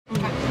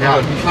Yeah.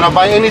 If you wanna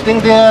buy anything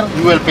there,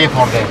 you will pay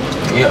for that.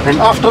 Yeah. And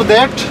after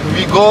that,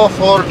 we go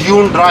for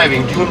dune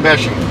driving, dune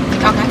bashing.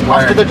 Okay.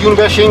 After the dune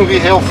bashing, we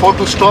have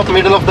photo stop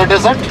middle of the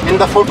desert. In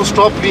the photo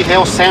stop, we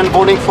have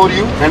sandboarding for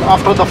you. And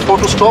after the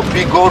photo stop,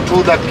 we go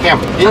to the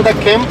camp. In the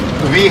camp,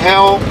 we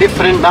have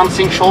different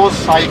dancing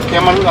shows like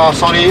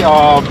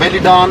belly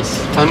dance,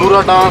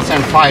 tanura dance,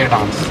 and fire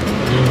dance.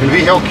 And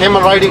we have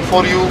camel riding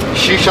for you,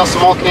 shisha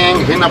smoking,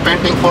 henna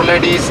painting for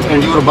ladies,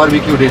 and your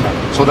barbecue dinner.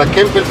 So the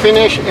camp will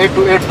finish 8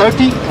 to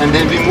 8:30, and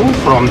then we move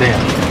from there.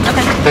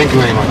 Okay. Thank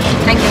you very much.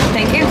 Thank you.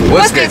 Thank you.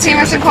 What's good, Team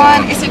Mr.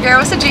 Quan? It's your girl,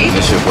 it's a G.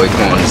 It's your boy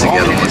Quan,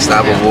 together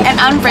unstoppable. And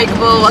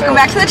unbreakable. Welcome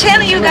back to the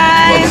channel, you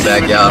guys. Welcome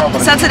back, y'all.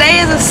 So today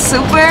is a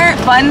super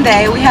fun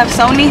day. We have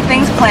so many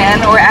things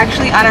planned. We're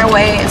actually on our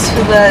way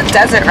to the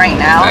desert right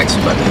now.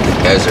 Actually, about to hit the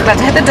desert.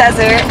 About to hit the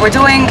desert. We're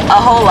doing a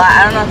whole lot.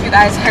 I don't know if you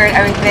guys heard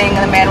everything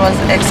the man was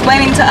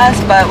explaining to us,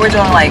 but we're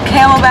doing like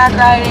camelback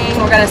riding.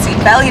 We're gonna see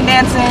belly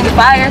dancing,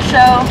 fire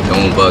show.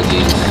 Dune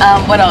buggies.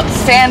 What else?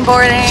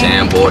 Sandboarding.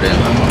 Sandboarding.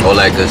 All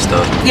that good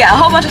stuff. Yeah, a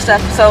whole bunch of stuff.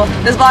 So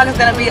this vlog is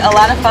gonna be a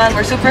lot of fun.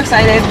 We're super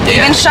excited.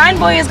 Yeah. Even Shine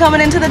Boy is coming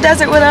into the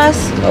desert with us.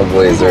 My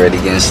boy is already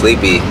getting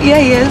sleepy. Yeah,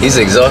 he is. He's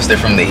exhausted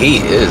from the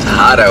heat. It is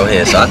hot out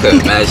here, so I could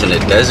imagine the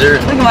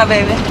desert. Look at my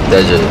baby.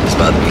 Desert is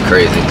about to be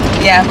crazy.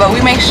 Yeah, but we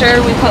make sure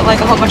we put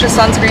like a whole bunch of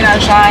sunscreen on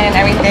Shine and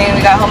everything.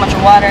 We got a whole bunch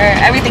of water,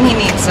 everything he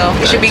needs, so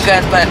it should be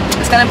good. But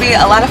it's gonna be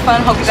a lot of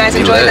fun. Hope you guys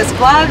enjoy this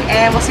vlog,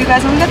 and we'll see you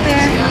guys when we get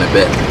there. See you in a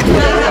bit.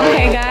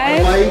 Okay,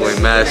 guys. Boy,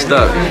 masked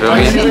up, you feel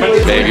me?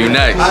 Baby, you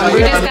next.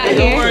 We just got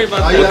here.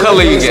 What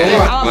color you get? I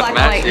want black and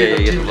white. Yeah,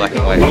 you get the black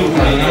and white.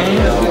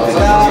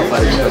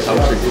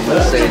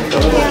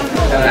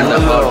 And the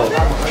bottle.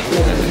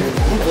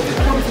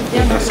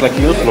 It's like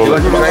you slow. You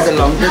want to try the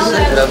long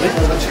distance of it?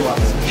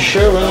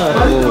 Sure.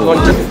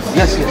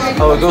 Yes, yes.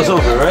 Oh, it goes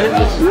over, right?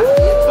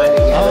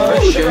 Oh,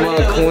 shit,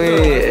 my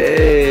queen.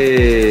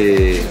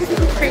 Hey.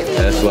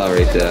 That's why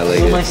right there. I like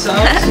it. My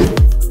socks.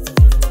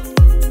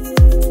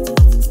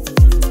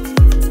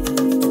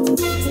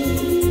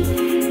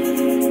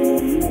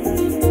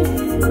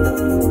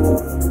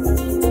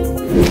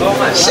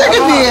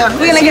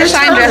 We're gonna get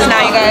Shine dressed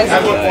now, you guys. I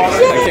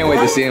can't wait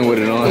to see him with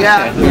it on.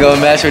 Yeah. You gonna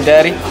match with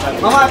daddy?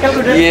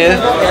 Yeah.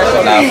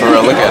 Nah, for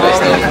real, look at us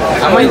though.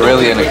 We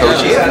really in the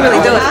coaches.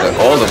 Really do it.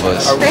 All of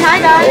us. Say hi,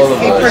 guys. All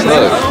of us.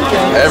 Look.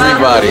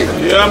 Everybody.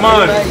 Yeah,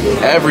 man.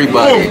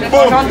 Everybody.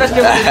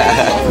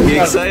 You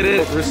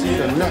excited?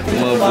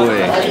 My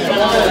boy.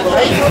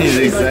 He's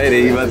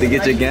excited. You about to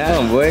get your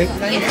gown, boy.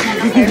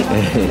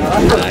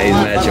 Nah, he's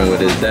matching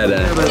with his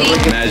dada.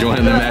 Imagine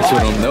wanting to match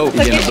with him. Nope,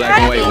 he's getting the black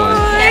and white one.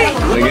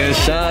 Look at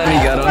Sean, he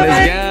got on his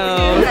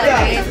gown.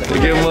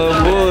 Look at my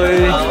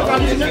boy.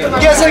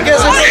 Guess it.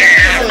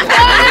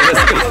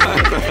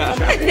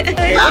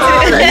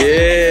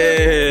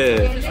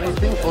 Yeah.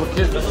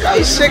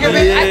 He's sick of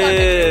it.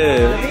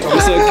 Yeah.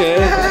 It's okay.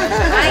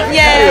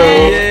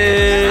 Yay.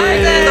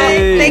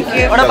 Yay. Thank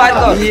you.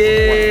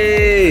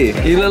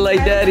 Yay. You look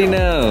like daddy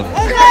now.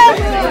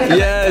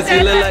 Yes,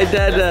 you look like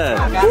dada.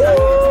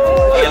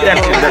 Oh,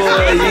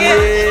 boy,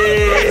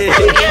 yay.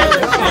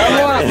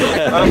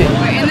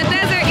 We're in the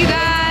desert, you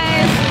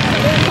guys.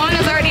 Quan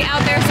is already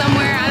out there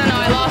somewhere. I don't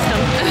know, I lost him.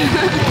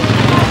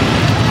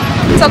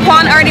 So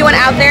Quan already went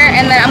out there,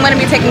 and then I'm gonna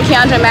be taking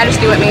Keandra and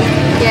Majesty with me.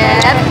 Yeah.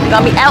 We're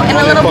gonna be out in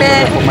a little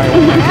bit.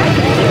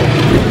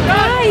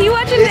 Hi, you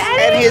watching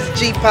Daddy? And his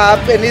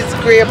G-Pop and his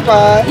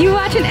grandpa. You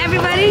watching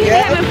everybody?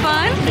 Yeah. Having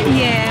fun?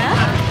 Yeah.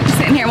 Just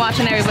sitting here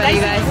watching everybody,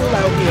 you guys.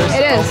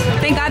 It is.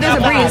 Thank God there's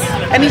a breeze.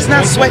 And he's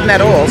not sweating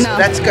at all, so No.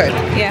 that's good.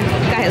 Yeah.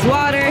 Got his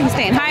water, he's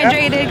staying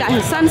hydrated, got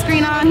his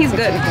sunscreen on, he's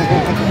good.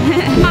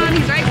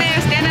 He's right there,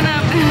 standing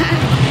up.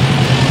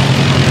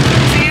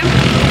 See him?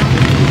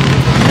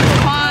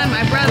 Quan,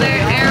 my brother,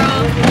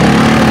 Errol.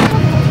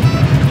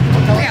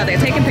 They're out there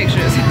taking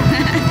pictures.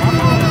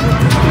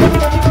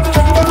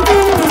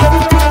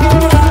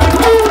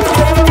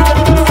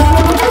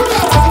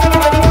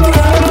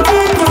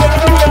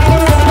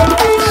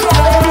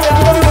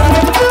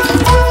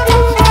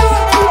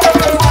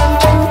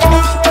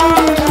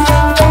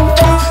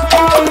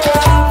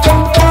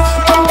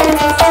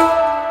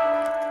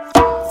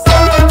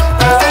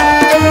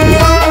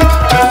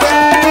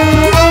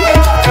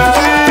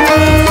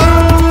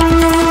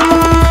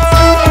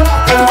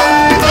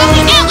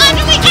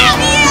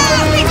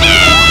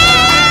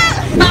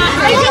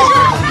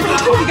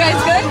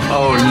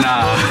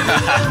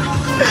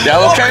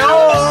 Y'all okay? Oh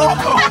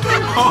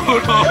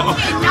no.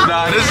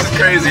 Nah, this is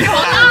crazy.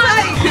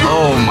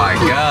 Oh my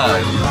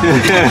god.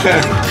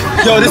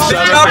 Yo, this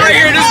drop right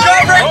here. This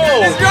drop right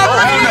here. This drop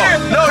right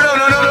here. No.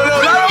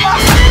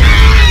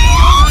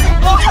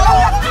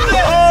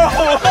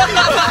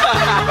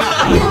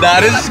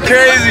 Nah, this is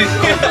crazy.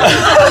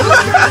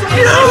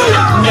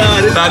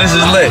 Nah, this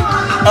is lit.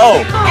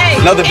 Oh,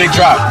 another big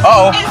drop. Uh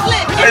oh.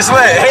 It's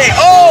lit. Hey,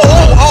 oh.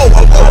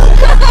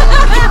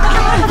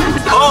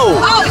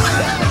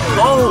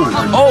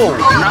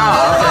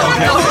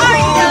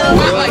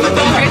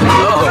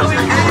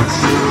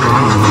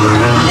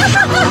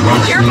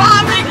 You're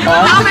bombing.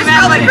 Mom is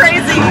probably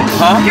crazy.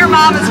 Huh? Your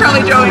mom is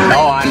probably joking.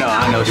 Oh, I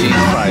know. She's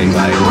probably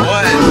like,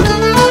 what?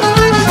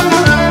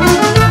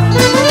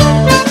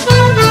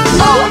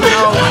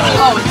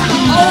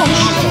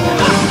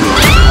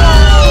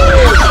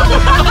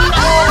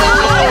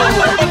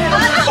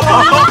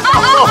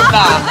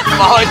 Nah,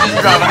 my heart just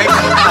dropped.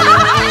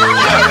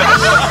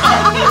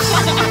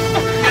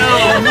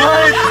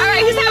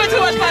 Alright, he's having too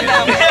much fun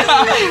now.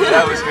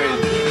 That was crazy.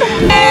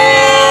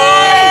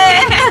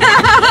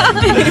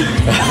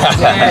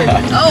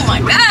 Oh my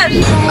gosh.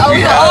 And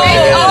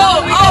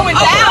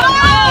down.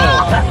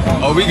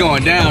 Oh, we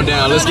going down.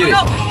 Let's get it.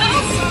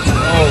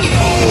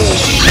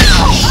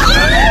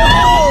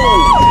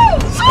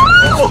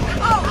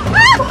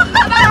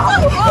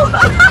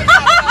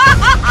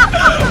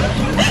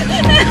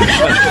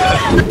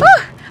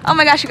 Oh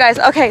my gosh, you guys.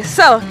 Okay,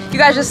 so you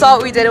guys just saw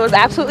what we did. It was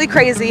absolutely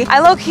crazy. I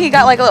low-key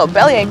got like a little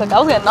bellyache. Like I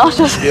was getting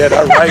nauseous. Yeah,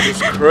 that ride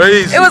was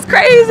crazy. It was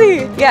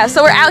crazy. Yeah,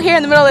 so we're out here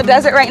in the middle of the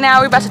desert right now.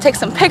 We're about to take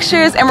some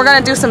pictures and we're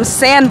gonna do some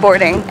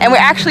sandboarding. And we're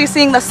actually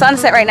seeing the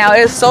sunset right now.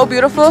 It is so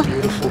beautiful.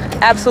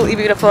 Absolutely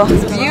beautiful.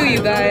 This view,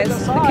 you guys.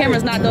 The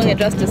camera's not doing it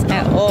justice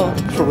at all.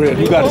 For real,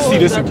 you gotta see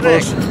this in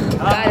person.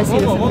 Gotta see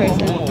this in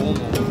person.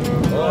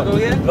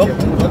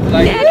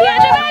 Yeah,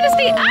 Your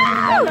Majesty.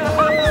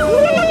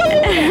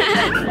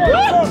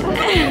 Oh!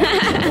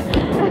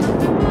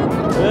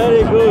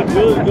 Very good.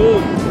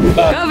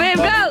 Go, babe,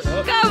 go!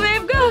 Go,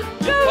 babe, go!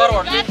 Go!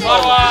 Forward.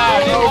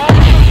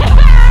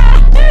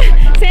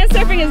 Sand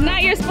surfing is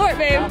not your sport,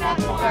 babe.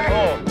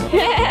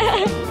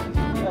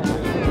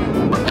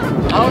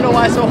 I don't know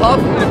why it's so hard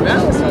for me to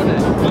balance on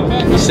that.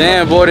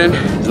 Sandboarding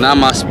is not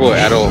my sport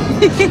at all.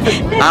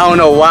 I don't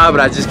know why, but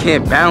I just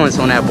can't balance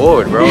on that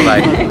board, bro.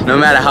 Like, no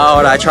matter how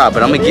hard I try,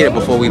 but I'm gonna get it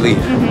before we leave.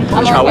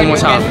 I'll try one more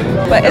time.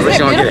 But is it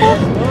beautiful?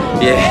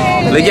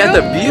 Yeah, look at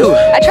the view.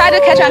 I tried to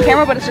catch on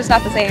camera, but it's just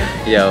not the same.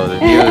 Yo, the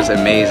view is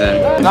amazing.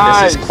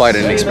 This is quite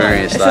an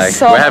experience. This like, is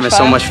so we're having much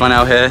so fun. much fun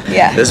out here.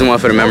 Yeah. This is one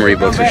for the memory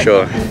books for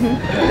sure.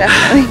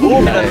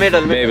 Definitely.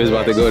 Middle. Babe is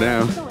about to go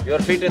down. Your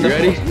feet in You the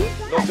ready?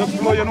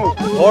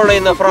 Hold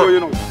in the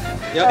front.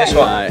 Yeah, this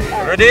one. Alright.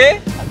 Ready?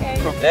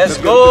 Let's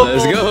go.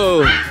 Let's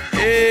go.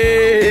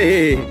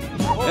 Hey.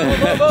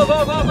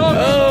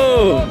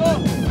 Oh.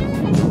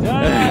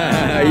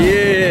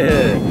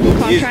 Yeah.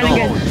 I'm trying to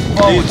get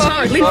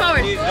forward. Lean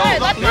forward. Good,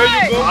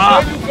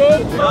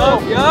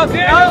 that's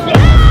right.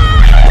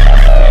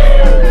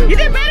 You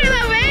did better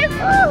though, babe.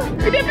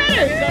 You did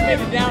better.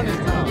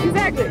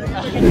 Exactly.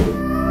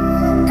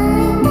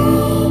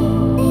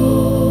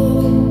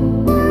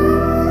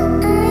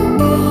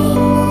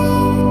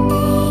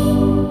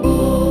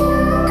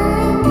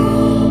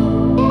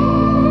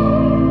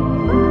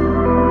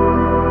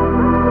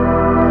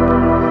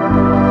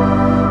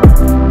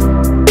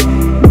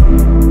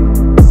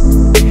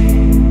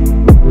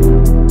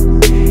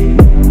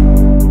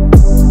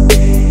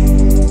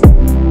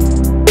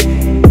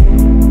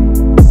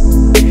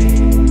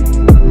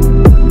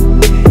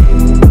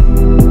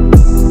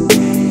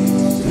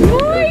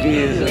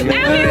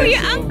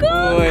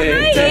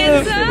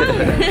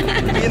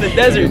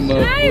 Desert.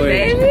 Hi,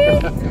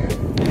 baby.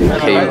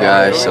 Okay, you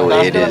guys, so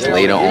it is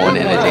later on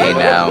in the day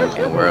now,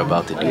 and we're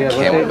about to do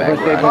camelback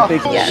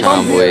ride.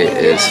 Sean Boy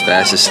is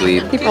fast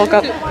asleep. He woke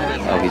up.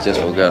 Oh, he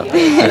just woke up.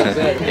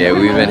 Yeah,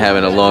 we've been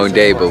having a long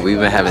day, but we've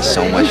been having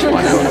so much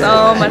fun out here.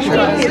 So much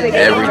fun.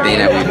 Everything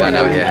that we've done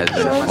out here has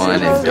been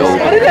fun and dope.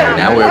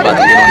 Now we're about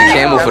to get on the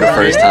camel for the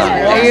first time.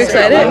 Are you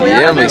excited?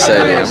 Yeah, I'm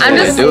excited. I'm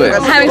just do it.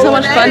 having so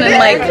much fun, and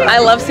like I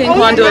love seeing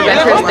Juan do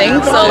adventurous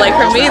things. So like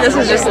for me, this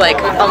is just like,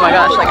 oh my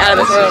gosh, like out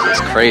of this world.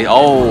 It's crazy.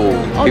 Oh,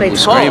 people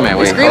screaming.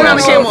 Wait, Screaming on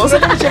the camels.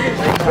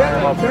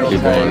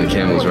 People on the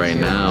camels right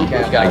now.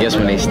 I guess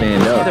when they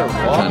stand up, it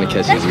kind of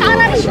catches you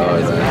off. So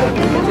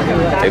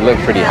they look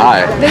pretty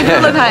high. They do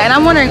look high, and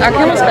I'm wondering, are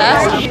camels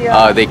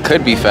fast? They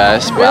could be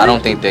fast, but I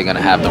don't think they're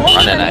gonna have them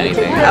running or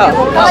anything.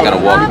 Oh. Just gonna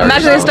walk first.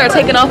 Imagine they start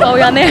taking off while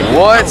we're on there.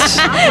 What?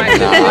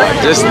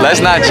 Nah, just let's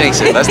not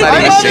jinx it. Let's not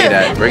even say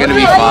that. We're gonna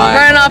be fine.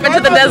 Running off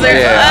into the desert.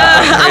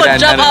 I would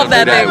jump off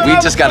that thing. We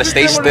just gotta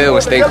stay still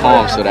and stay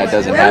calm so that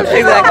doesn't happen.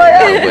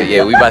 Exactly. But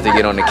yeah, we about to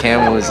get on the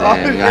camels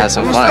and we're gonna have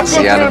some fun.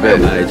 See y'all in a bit.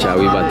 Alright, y'all,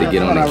 we about to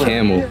get on the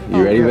camel.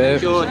 You ready,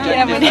 babe?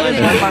 Yeah, my name is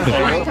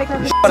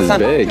This is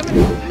big.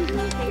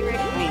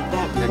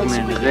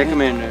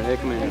 Recommend.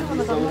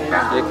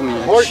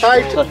 Hold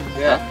tight.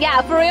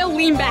 Yeah, for real,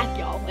 lean back,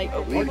 y'all. Like,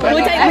 lean back.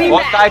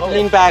 Hold tight,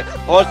 lean back.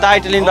 Hold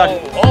tight, lean back.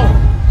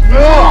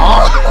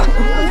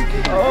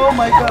 Oh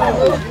my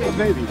God.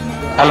 Baby.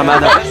 Hello,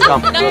 madam.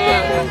 Come.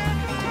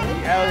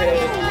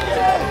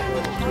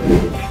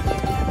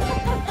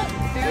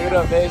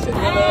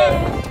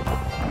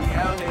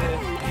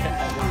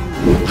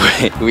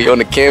 We on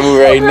the camel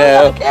right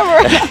now.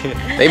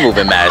 They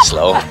moving mad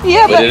slow.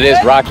 Yeah, but it is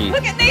rocky.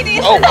 Look at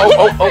Nadine. Oh.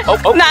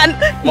 Nah,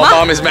 My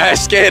mom is mad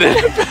scared of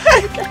it.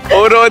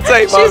 Hold on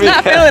tight, mommy. She's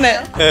not feeling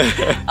it.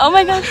 Oh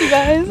my gosh, you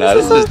guys. Nah,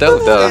 this is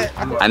dope though.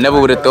 I never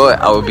would have thought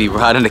I would be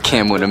riding a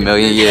camel in a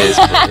million years.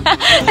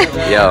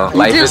 But, yo,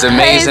 life is Crazy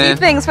amazing.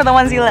 things for the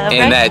ones you love.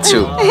 And right? that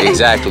too,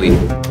 exactly.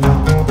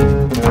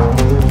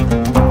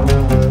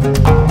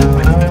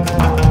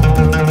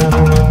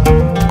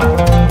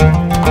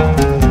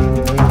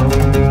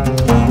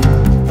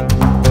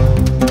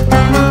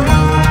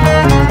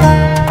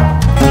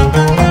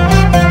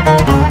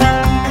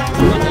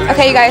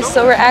 guys,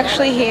 so we're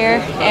actually here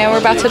and we're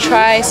about to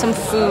try some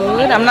food.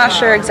 I'm not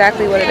sure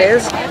exactly what it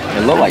is.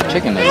 It look like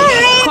chicken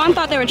nuggets. Quan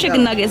thought they were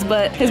chicken nuggets,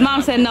 but his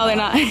mom said no, they're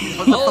not.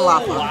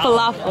 Falafel.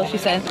 Falafel, she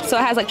said. So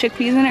it has like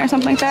chickpeas in it or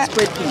something like that?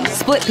 Split peas.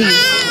 Split peas.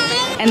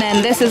 And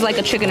then this is like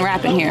a chicken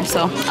wrap in here,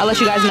 so I'll let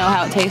you guys know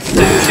how it tastes.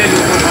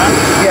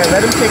 Yeah,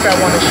 let him take out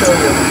one to show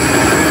you.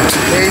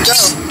 There you go.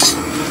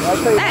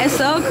 That is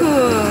so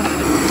cool.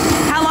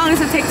 How long does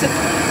it take to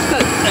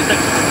cook?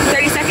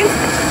 30 seconds?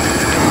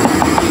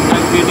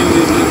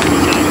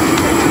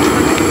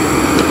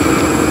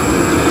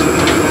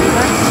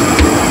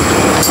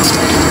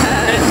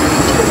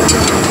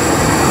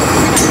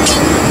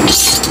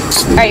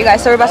 Alright you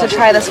guys, so we're about to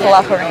try this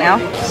falafel right now.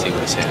 Let's see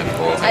what it's in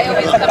for.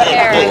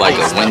 Look like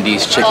a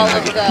Wendy's chicken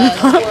nugget.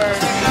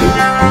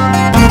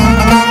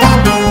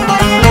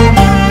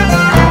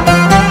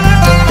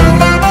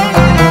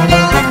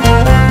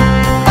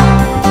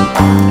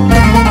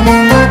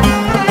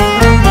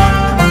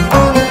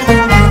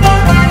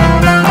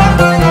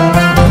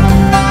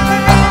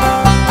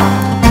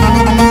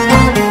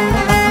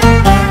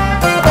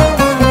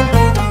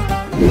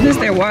 This is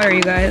their water,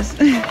 you guys.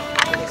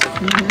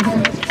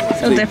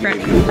 So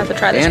different. About to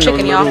try this And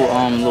chicken, y'all.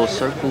 little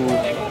circle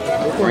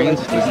greens.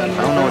 I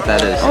don't know what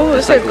that is. Oh,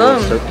 it's like like a little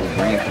gum. circle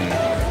green thing.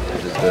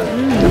 It's good.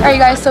 Alright you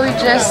guys, so we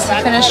just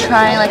finished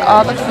trying like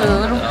all the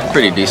food.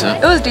 Pretty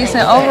decent. It was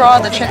decent.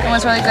 Overall, the chicken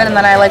was really good, and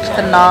then I liked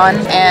the naan,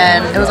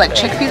 and it was like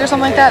chickpeas or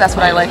something like that. That's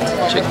what I liked.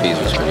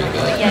 Chickpeas was pretty good.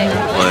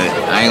 But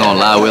I ain't gonna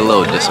lie, we're a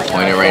little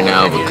disappointed right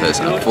now because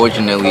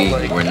unfortunately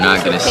we're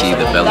not gonna see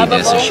the belly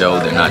dancer show.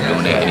 They're not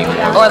doing it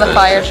anymore. Or the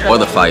fire show. Or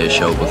the fire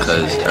show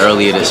because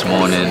earlier this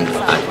morning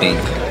I think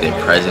the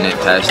president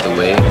passed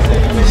away.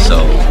 So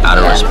out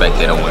of respect,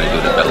 they don't want to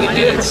do the belly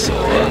dance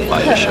or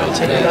fire show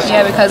today. So.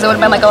 Yeah, because it would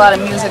have been like a lot of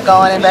music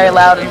going and very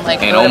loud and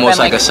like. And almost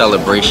like a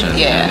celebration.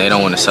 Yeah. And they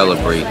don't want to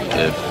celebrate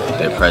if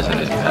their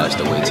president passed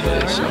away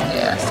today. So.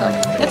 Yeah, so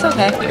it's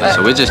okay. Yeah,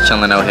 so we're just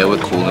chilling out here. We're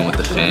cooling with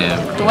the fam.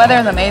 The weather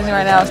is amazing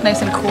right now. It's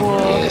nice and cool.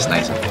 Yeah, it's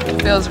nice and cool.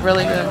 Feels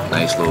really good.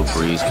 Nice little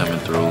breeze coming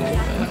through.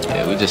 And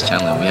yeah, we're just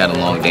chilling. We had a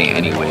long day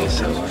anyway,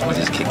 so we're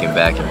just kicking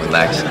back and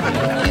relaxing,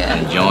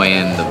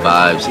 enjoying the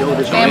vibes, and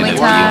enjoying Family the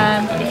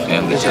time. view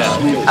and the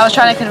family time. I was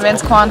trying to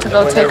convince Quan to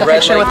go take a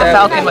picture with the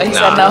falcon, but he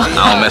said no.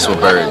 I don't mess with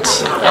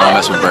birds. I don't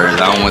mess with birds.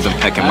 I don't want them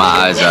pecking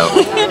my eyes out.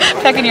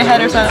 Pecking your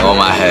head or something. On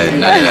my head,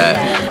 none of that.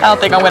 I don't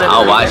think I'm gonna.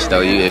 I'll watch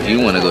though. If you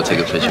want to go take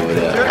a picture with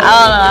it. I don't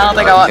know. I don't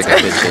think I want Take a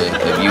to. picture.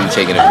 If you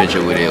taking a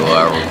picture with it or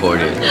I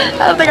record it.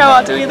 I don't think I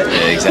want to either.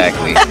 Yeah,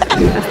 exactly.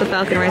 That's the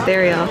falcon right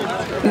there, y'all.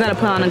 You gotta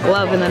put on a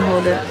glove and then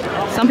hold it.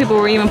 Some people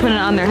were even putting it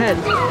on their head.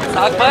 He's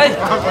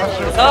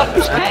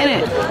petting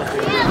it.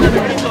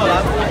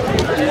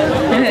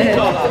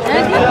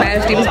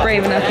 Majesty was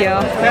brave enough,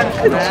 y'all.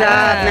 Good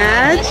job,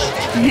 Madge.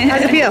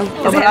 How's it feel?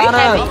 Is it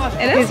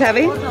heavy? It is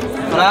heavy?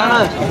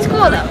 It's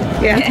cool though.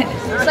 Yeah.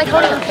 It's like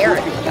holding a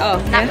carrot. Oh,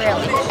 Not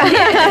really.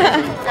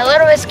 A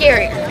little bit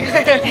scary.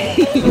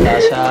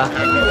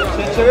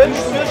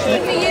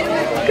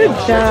 Good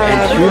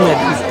job.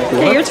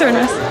 Okay, your turn,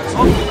 Russ.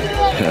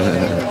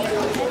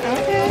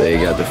 There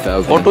you got the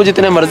falcon. Photo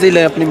जितने मर्जी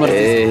ले अपनी मर्जी.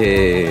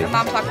 Hey.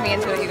 Mom talked me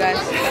into it, you guys.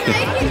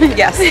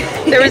 Yes.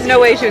 There was no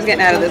way she was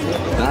getting out of this one.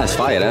 Nah, it's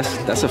fire.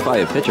 That's a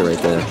fire picture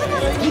right there.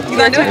 You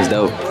gonna do It's it?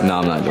 dope. No,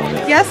 I'm not doing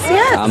it. Yes,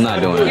 yes. I'm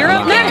not doing it. You're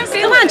I'm up not next.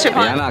 Come on, Yeah,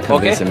 Chipon. you're not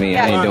convincing me. I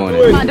ain't doing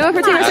Come it. on, do it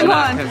for Team You're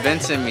not Chipon.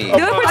 convincing me. Do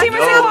it for Team No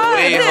Chipon.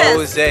 way, It is.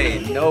 Jose.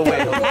 No way.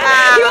 You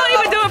won't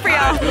even do it for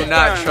y'all. Do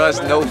not trust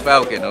no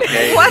falcon,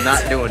 okay? What? I'm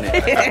not doing it.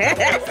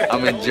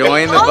 I'm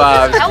enjoying the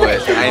vibes, but I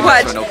ain't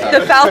Watch, messing with no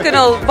the falcon. falcon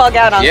will bug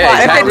out on Yeah,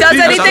 Quan. If it exactly. does That's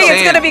what I'm anything,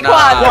 it's gonna be saying.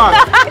 Quan.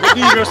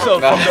 Redeem yourself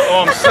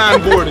from the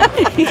sandboarding.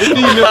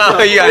 Redeem yourself.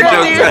 Oh, you got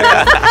jokes.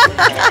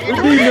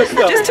 Redeem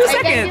yourself. Just 2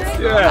 seconds.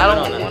 Yeah. I don't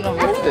want to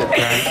hold it.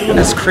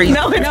 That's crazy.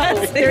 No,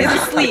 there's a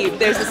sleeve.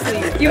 There's a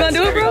sleeve. You wanna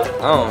do it, bro?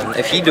 Oh,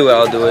 if he do it,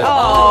 I'll do it.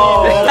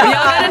 Oh, y'all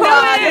gotta do it.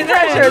 The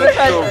pressure, the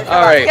pressure.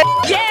 All right.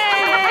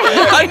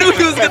 Yeah! I knew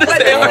he was gonna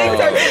say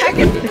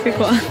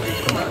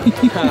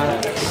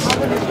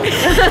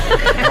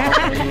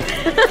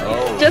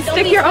Just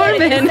stick your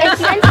arm in. It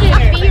sends you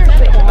fear.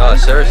 No,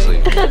 seriously.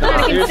 It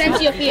can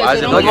sense your fear. Why is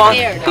So it don't looking? be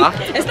scared. Huh?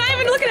 It's not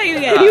even looking at you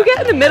yet. You get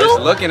in the It's middle.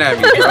 looking at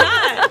me, bro.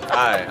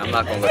 Alright, I'm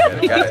not gonna look at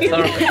it. Got it.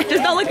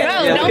 Just don't look at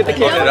Bro, it.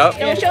 Hold it up.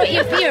 don't show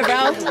your fear,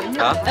 bro.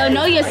 Huh? Oh,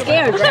 no, you're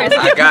scared, bro. I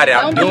got it.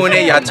 I'm Don't be doing it.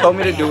 scared. Y'all told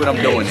me to do it. I'm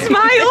doing it.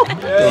 Smile.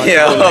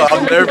 Yeah,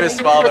 I'm nervous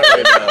smiling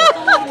right now.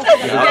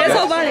 Yeah, it's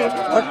so funny.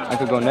 I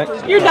could go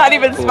next. You're not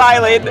even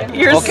smiling.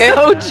 You're Okay.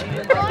 so.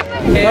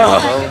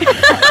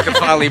 I can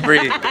finally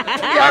breathe.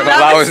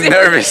 I was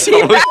nervous.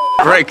 So much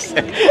breaks.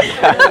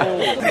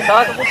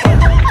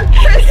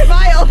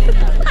 Smile. His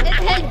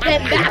head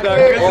bent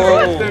backwards.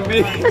 Oh.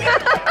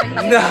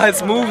 Nah,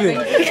 it's moving.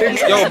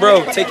 Yo,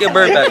 bro, take your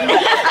bird back.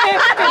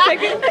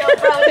 Take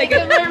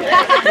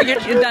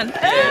it. You're done.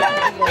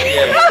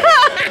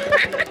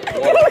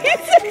 He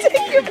said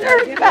take your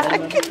bird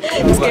back.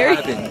 Scary.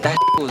 That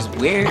was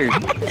weird.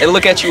 It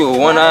look at you with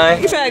one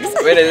eye. Facts.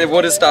 Wait, it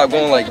would have stopped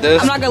going like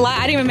this. I'm not gonna lie, I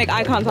didn't even make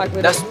eye contact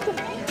with That's it.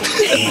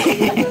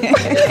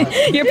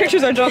 Your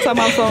pictures are jokes on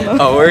my phone though.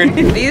 Oh, word?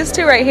 These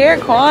two right here,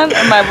 Quan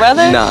and my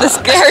brother, Nah. the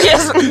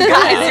scariest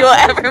guys you'll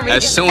ever meet.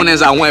 As soon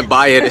as I went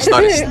by it, it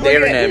started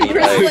staring at me.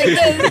 Like,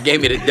 it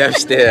gave me the death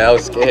stare. I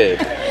was scared.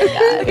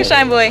 Look at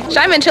Shine Boy.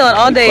 Shine been chilling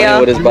all day, y'all.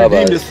 What is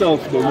Baba?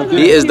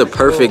 He is the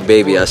perfect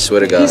baby, I swear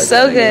to God. He's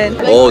so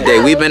good. All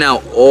day. We've been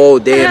out all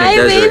day in Hi,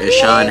 the desert, baby. and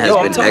Sean has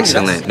been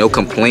excellent. No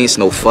complaints,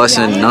 no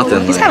fussing,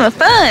 nothing. He's Like, having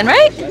fun,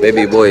 right?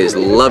 baby boy is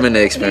loving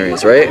the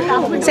experience, right?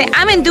 Say,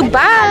 I'm in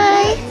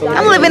Dubai.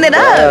 I'm living it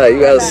Ah, up.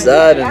 you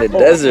outside in the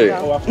desert.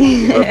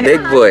 A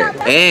big boy.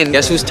 And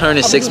guess who's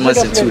turning 6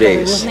 months in 2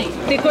 days?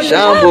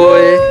 Sean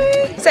boy.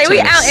 Say, we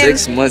Turning out in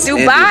 6 months in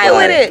Dubai Dubai.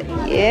 with it.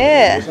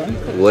 Yeah.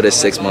 What a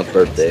 6-month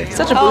birthday.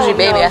 Such a bougie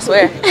baby, I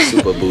swear.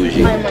 Super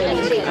bougie.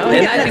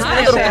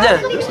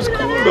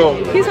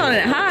 He's on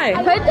it high.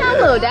 Put down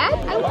low, Dad.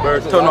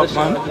 Turn off,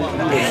 man.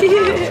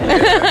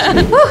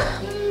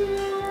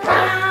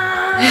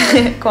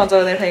 Quan's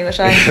over there playing with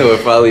Shine. We're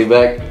finally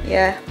back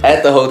Yeah.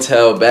 at the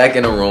hotel, back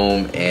in a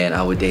room, and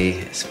our day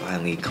is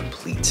finally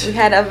complete. We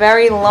had a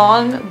very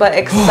long but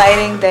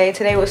exciting day.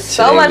 Today was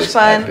so Today much was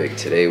fun. Epic.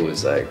 Today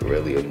was like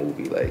really a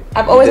movie. Like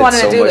I've always we did wanted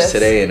to so do much this.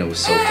 today, and it was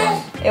so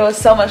fun. It was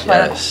so much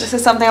fun. Yes. This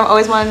is something I've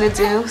always wanted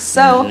to do.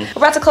 So we're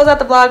about to close out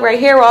the vlog right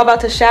here. We're all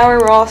about to shower.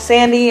 We're all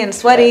sandy and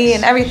sweaty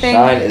and everything.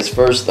 Shine is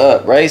first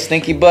up, right?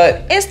 Stinky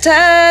butt. It's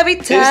tubby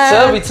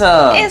time. It's tubby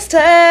time. It's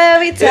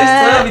tubby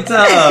time. It's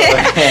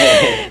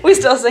tubby time. We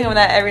still sing him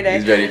that every day.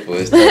 He's ready for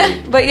his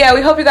tubby. But yeah,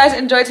 we hope you guys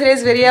enjoyed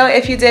today's video.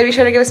 If you did, be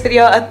sure to give this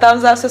video a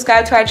thumbs up,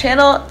 subscribe to our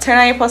channel, turn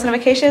on your post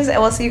notifications,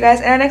 and we'll see you guys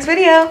in our next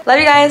video. Love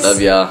you guys.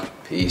 Love y'all.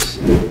 Peace.